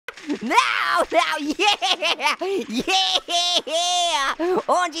Now, yeah! Yeah!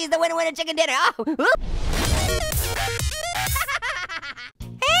 Orangey's the winner chicken dinner. Oh,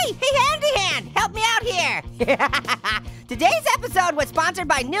 Hey, Handy Hand, help me out here. Today's episode was sponsored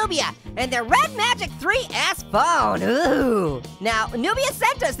by Nubia and their Red Magic 3S phone. Ooh. Now, Nubia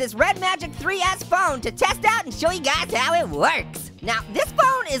sent us this Red Magic 3S phone to test out and show you guys how it works. Now, this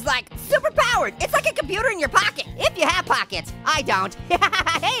phone is like super powered. It's like a computer in your pocket, if you have pockets. I don't.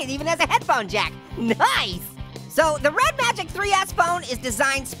 Hey, it even has a headphone jack. Nice. So the Red Magic 3S phone is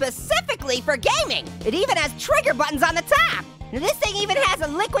designed specifically for gaming. It even has trigger buttons on the top. Now this thing even has a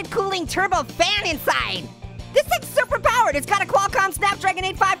liquid cooling turbo fan inside. This thing's super powered. It's got a Qualcomm Snapdragon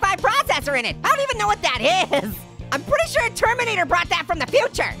 855 processor in it. I don't even know what that is. I'm pretty sure Terminator brought that from the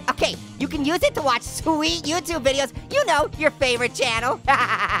future. Okay, you can use it to watch sweet YouTube videos. You know, your favorite channel.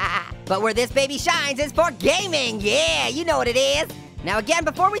 But where this baby shines is for gaming. Yeah, you know what it is. Now again,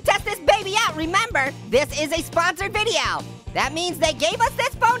 before we test this baby out, remember, this is a sponsored video. That means they gave us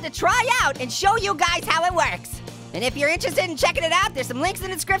this phone to try out and show you guys how it works. And if you're interested in checking it out, there's some links in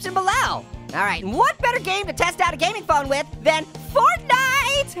the description below. All right, and what better game to test out a gaming phone with than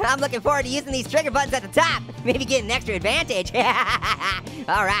FARTNITE? I'm looking forward to using these trigger buttons at the top. Maybe get an extra advantage.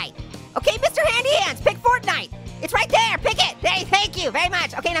 All right. Okay, Mr. Handy Hands, pick FARTNITE. It's right there, pick it. Hey, thank you very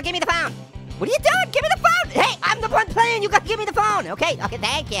much. Okay, now give me the phone. What are you doing? Give me the phone. Hey, I'm the one playing. You gotta give me the phone. Okay,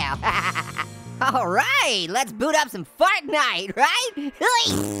 thank you. All right, let's boot up some FARTNITE, right?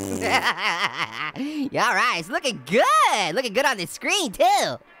 All right, it's looking good. Looking good on the screen,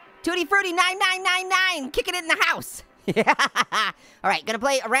 too. Tutti Frutti 9999, kicking it in the house. All right, gonna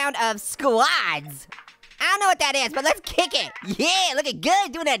play a round of squads. I don't know what that is, but let's kick it. Yeah, looking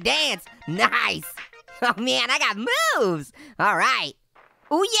good, doing that dance. Nice. Oh, man, I got moves. All right.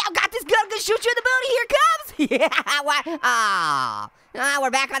 Oh, yeah, I got this gun. I'm gonna shoot you in the booty. Here it comes. Yeah, what? Oh,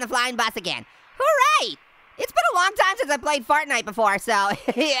 we're back on the flying bus again. All right. It's been a long time since I played FARTNITE before, so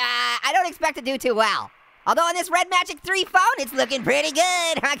yeah, I don't expect to do too well. Although on this Red Magic 3 phone, it's looking pretty good,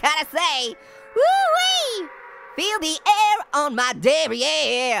 I gotta say. Woo-wee! Feel the air on my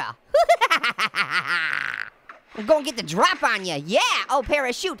derriere. I'm gonna get the drop on you. Yeah, oh,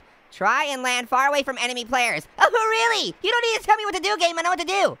 parachute. Try and land far away from enemy players. Oh, really? You don't need to tell me what to do, game. I know what to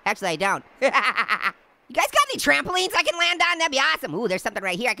do. Actually, I don't. You guys got any trampolines I can land on? That'd be awesome. Ooh, there's something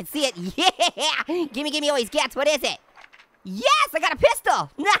right here. I can see it. Yeah! Gimme always gets. What is it? Yes, I got a pistol.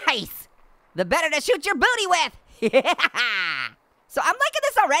 Nice. The better to shoot your booty with. Yeah! So I'm liking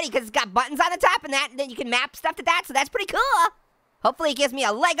this already because it's got buttons on the top and then you can map stuff to that, so that's pretty cool. Hopefully it gives me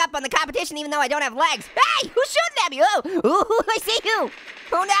a leg up on the competition even though I don't have legs. Hey, who's shooting at me? Oh, I see you.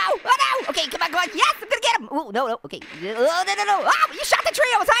 Oh no. Okay, come on. Yes, I'm gonna get him. Oh, no, okay. Oh, no. Oh, you shot the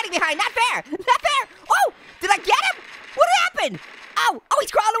tree I was hiding behind. Not fair. Oh, did I get him? What happened? Oh,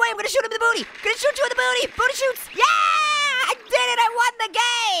 he's crawling away. I'm gonna shoot him in the booty. Gonna shoot you in the booty. Booty shoots. Yeah, I did it. I won the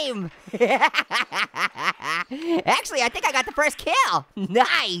game. Actually, I think I got the first kill.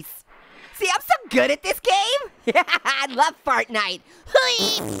 Nice. See, I'm so good at this game. I love FARTNITE.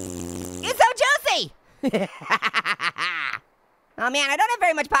 It's so juicy. Oh man, I don't have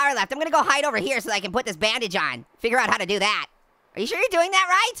very much power left. I'm gonna go hide over here so I can put this bandage on. Figure out how to do that. Are you sure you're doing that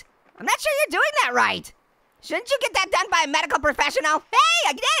right? I'm not sure you're doing that right. Shouldn't you get that done by a medical professional? Hey,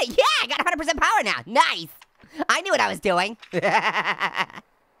 I did it. Yeah, I got 100% power now. Nice. I knew what I was doing.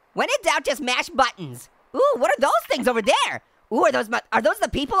 When in doubt, just mash buttons. Ooh, what are those things over there? Ooh, are those the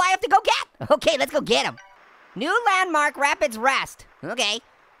people I have to go get? Okay, let's go get them. New landmark, Rapids Rest. Okay.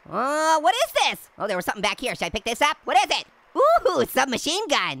 What is this? Oh, there was something back here. Should I pick this up? What is it? Ooh, submachine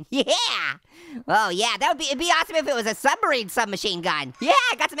gun. Yeah. Oh, yeah, it'd be awesome if it was a submachine gun. Yeah,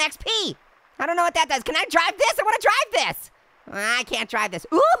 I got some XP. I don't know what that does. Can I drive this? I want to drive this. I can't drive this.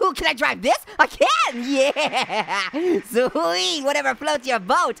 Ooh, can I drive this? I can. Yeah. Sweet, whatever floats your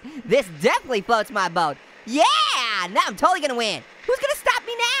boat. This definitely floats my boat. Yeah, now I'm totally gonna win. Who's gonna stop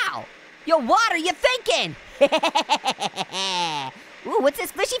me now? Yo, what are you thinking? Ooh, what's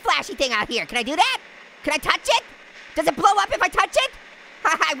this flishy flashy thing out here? Can I do that? Can I touch it? Does it blow up if I touch it?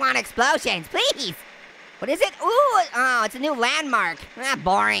 I want explosions, please. What is it? Ooh, oh, it's a new landmark.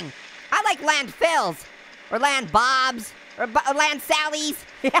 Boring. I like landfills, or land bobs, or land sallies.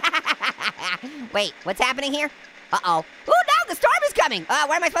 Wait, what's happening here? Uh-oh. Ooh, no, the storm is coming.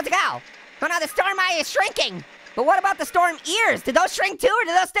 Where am I supposed to go? Oh no, the storm eye is shrinking. But what about the storm ears? Did those shrink too, or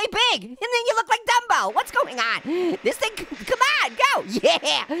did those stay big? And then you look like Dumbo. What's going on? This thing, come on, go.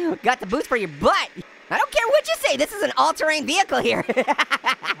 Yeah, got the boost for your butt. I don't care what you say, this is an all-terrain vehicle here.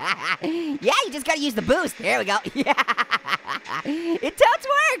 Yeah, you just gotta use the boost. There we go. Yeah. It totes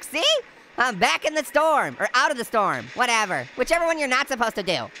works, see? I'm back in the storm, or out of the storm, whatever. Whichever one you're not supposed to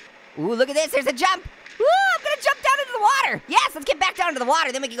do. Ooh, look at this, there's a jump. Ooh, I'm gonna jump down into the water. Yes, let's get back down into the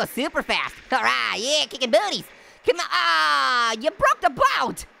water, then we can go super fast. All right, yeah, kicking booties. Come on, ah, you broke the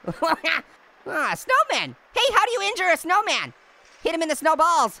boat. Ah, snowman. Hey, how do you injure a snowman? Hit him in the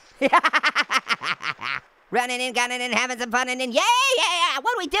snowballs. Running and gunning and having some fun and then, yeah,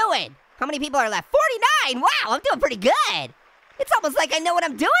 what are we doing? How many people are left? 49, wow, I'm doing pretty good. It's almost like I know what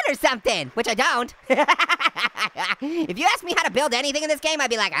I'm doing or something, which I don't. If you ask me how to build anything in this game,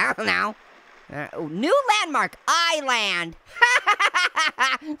 I'd be like, I don't know. New landmark, Island.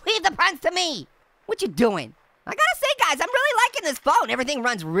 Leave the puns to me. What you doing? I gotta say, guys, I'm really liking this phone. Everything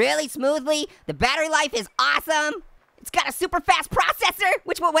runs really smoothly. The battery life is awesome. It's got a super fast processor,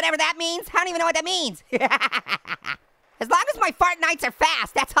 whatever that means. I don't even know what that means. As long as my FARTNITEs are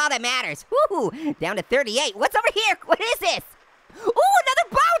fast, that's all that matters. Woo, down to 38. What's over here? What is this? Ooh, another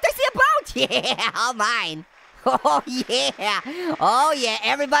boat. I see a boat. Yeah, all mine. Oh, yeah. Oh, yeah.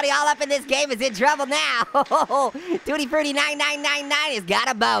 Everybody all up in this game is in trouble now. Tutti Frutti 9999 has got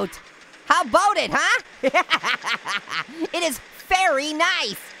a boat. How boated, huh? It is very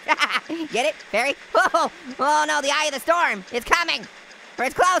nice. Get it? Very? Oh no, the eye of the storm. It's coming. Or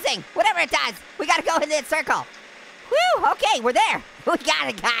it's closing. Whatever it does. We gotta go in this circle. Whew, okay, we're there. We got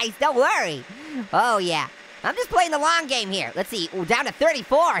it, guys. Don't worry. Oh, yeah. I'm just playing the long game here. Let's see. Ooh, down to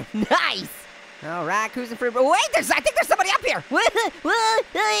 34. Nice. All right, cruising through. Wait, I think there's somebody up here.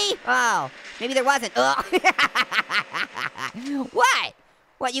 Oh, maybe there wasn't. Oh. What?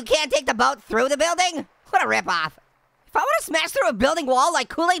 What, you can't take the boat through the building? What a ripoff. If I want to smash through a building wall like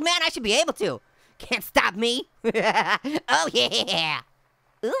Kool-Aid Man, I should be able to. Can't stop me. Oh, yeah.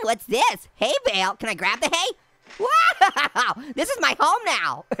 Ooh, what's this? Hay bale. Can I grab the hay? Wow, this is my home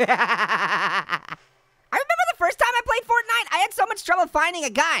now. I remember the first time I played Fortnite, I had so much trouble finding a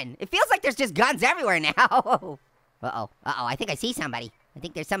gun. It feels like there's just guns everywhere now. Uh-oh, I think I see somebody. I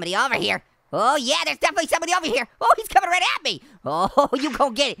think there's somebody over here. Oh, yeah, there's definitely somebody over here. Oh, he's coming right at me. Oh, you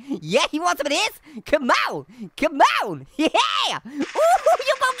go get it. Yeah, you want some of this? Come on. Yeah. Ooh,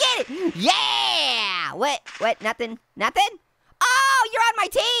 you go get it. Yeah. What, nothing? Oh, you're on my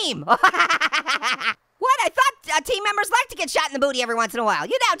team. What? I thought team members like to get shot in the booty every once in a while.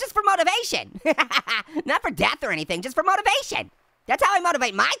 You know, just for motivation. Not for death or anything, just for motivation. That's how I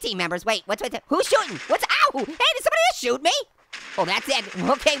motivate my team members. Wait, who's shooting? Ow! Hey, did somebody else shoot me? Oh, that's it.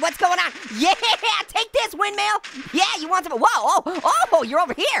 Okay, what's going on? Yeah, take this, windmill. Yeah, you want some? Whoa, oh, you're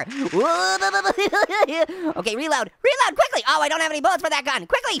over here. Okay, reload quickly. Oh, I don't have any bullets for that gun.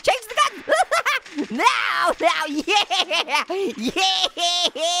 Quickly, change the gun. Now, yeah.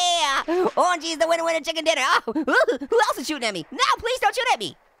 Orangey's the winner, chicken dinner. Oh, who else is shooting at me? No, please don't shoot at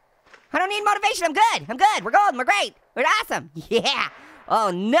me. I don't need motivation, I'm good. We're golden, we're great. We're awesome. Yeah.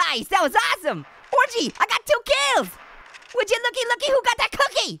 Oh, nice, that was awesome. Orangey, I got 2 kills. Would you looky who got that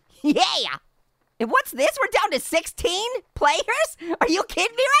cookie? Yeah. And what's this? We're down to 16 players? Are you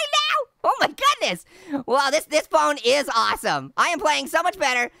kidding me right now? Oh my goodness. Wow, this phone is awesome. I am playing so much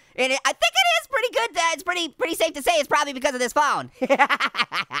better. And I think it is pretty good. It's pretty safe to say it's probably because of this phone. Don't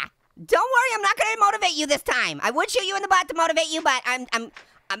worry, I'm not gonna motivate you this time. I would shoot you in the butt to motivate you, but I'm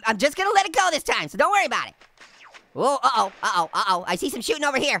just gonna let it go this time, so don't worry about it. Oh, uh-oh. I see some shooting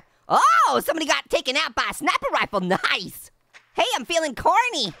over here. Oh, somebody got taken out by a sniper rifle. Nice. Hey, I'm feeling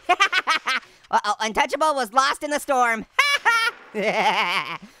corny. Uh-oh, Untouchable was lost in the storm.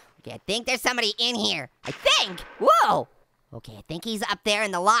 Okay, I think there's somebody in here. I think. Whoa. Okay, I think he's up there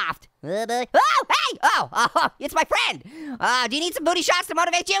in the loft. Oh, hey. Oh, it's my friend. Do you need some booty shots to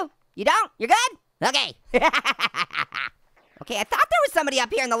motivate you? You don't? You're good? Okay. Okay, I thought there was somebody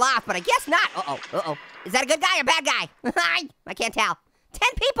up here in the loft, but I guess not. Uh-oh. Is that a good guy or bad guy? I can't tell. 10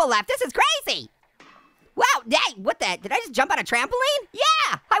 people left, this is crazy. Wow, dang, what the, did I just jump on a trampoline?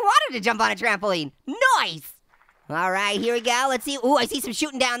 Yeah, I wanted to jump on a trampoline. Nice. All right, here we go, let's see. Ooh, I see some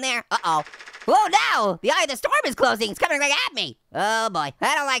shooting down there. Uh-oh. Oh no, the eye of the storm is closing. It's coming right at me. Oh boy,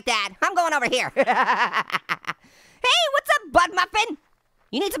 I don't like that. I'm going over here. Hey, what's up, Bud Muffin?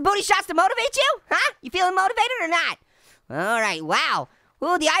 You need some booty shots to motivate you? Huh? You feeling motivated or not? All right, wow.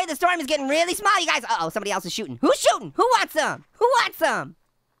 Ooh, the eye of the storm is getting really small, you guys. Uh-oh, somebody else is shooting. Who's shooting? Who wants some?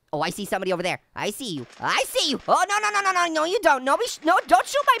 Oh, I see somebody over there. I see you. Oh, no, you don't. No, don't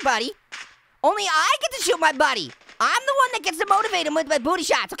shoot my buddy. Only I get to shoot my buddy. I'm the one that gets to motivate him with my booty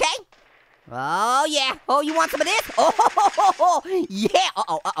shots, okay? Oh, yeah. Oh, you want some of this? Oh, yeah.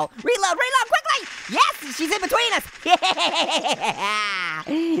 Uh-oh. Reload quickly. Yes, she's in between us. Yeah.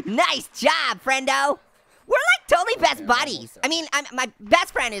 Nice job, friendo. We're like totally best buddies. I mean, my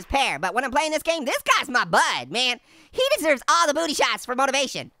best friend is Pear, but when I'm playing this game, this guy's my bud, man. He deserves all the booty shots for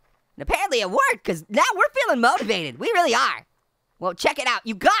motivation. And apparently it worked, because now we're feeling motivated. We really are. Well, check it out.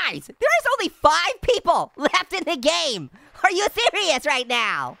 You guys, there is only 5 people left in the game. Are you serious right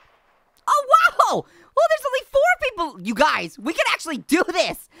now? Oh, wow. Well, there's only 4 people. You guys, we can actually do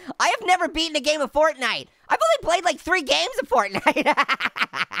this. I have never beaten a game of Fortnite. I've only played like 3 games of Fortnite.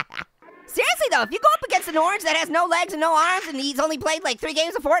 Seriously though, if you go up against an orange that has no legs and no arms and he's only played like 3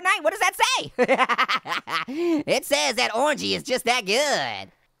 games of Fortnite, what does that say? It says that Orangey is just that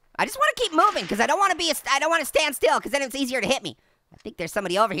good. I just want to keep moving because I don't want to stand still because then it's easier to hit me. I think there's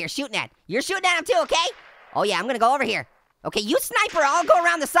somebody over here shooting at. You're shooting at him too, okay? Oh yeah, I'm gonna go over here. Okay, you sniper, I'll go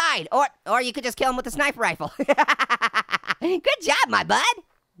around the side. Or you could just kill him with the sniper rifle. Good job, my bud.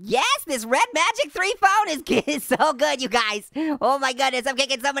 Yes, this Red Magic 3 phone is so good, you guys. Oh my goodness, I'm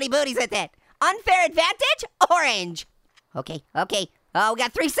kicking so many booties with it. Unfair advantage, orange. Okay. Oh, we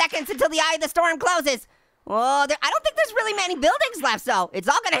got 3 seconds until the eye of the storm closes. Oh, I don't think there's really many buildings left, so it's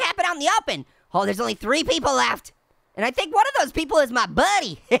all gonna happen out in the open. Oh, there's only 3 people left. And I think one of those people is my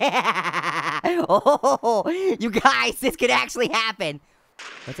buddy. Oh, you guys, this could actually happen.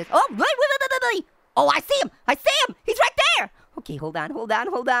 What's this? Oh, wait. Oh, I see him. He's right there. Okay, hold on.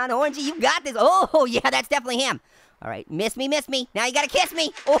 Orangey, you got this. Oh, yeah, that's definitely him. All right, miss me. Now you gotta kiss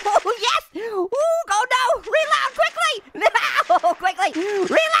me. Oh, yes. Ooh, oh no, reload quickly. No, quickly,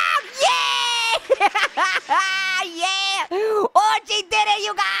 reload. Yeah. Yeah. Orangey did it,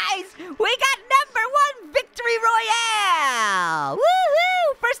 you guys. We got #1 victory royale.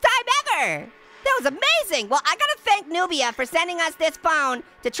 Woohoo, first time ever. That was amazing. Well, I gotta thank Nubia for sending us this phone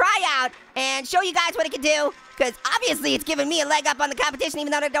to try out and show you guys what it can do, because obviously it's giving me a leg up on the competition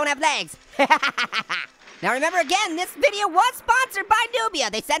even though I don't have legs. Now remember again, this video was sponsored by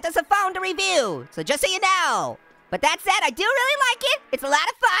Nubia. They sent us a phone to review, so just so you know. But that said, I do really like it. It's a lot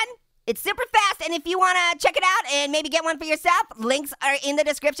of fun. It's super fast, and if you wanna check it out and maybe get one for yourself, links are in the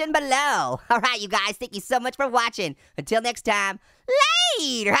description below. All right, you guys, thank you so much for watching. Until next time,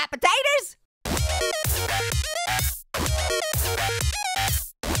 later, hot potatoes.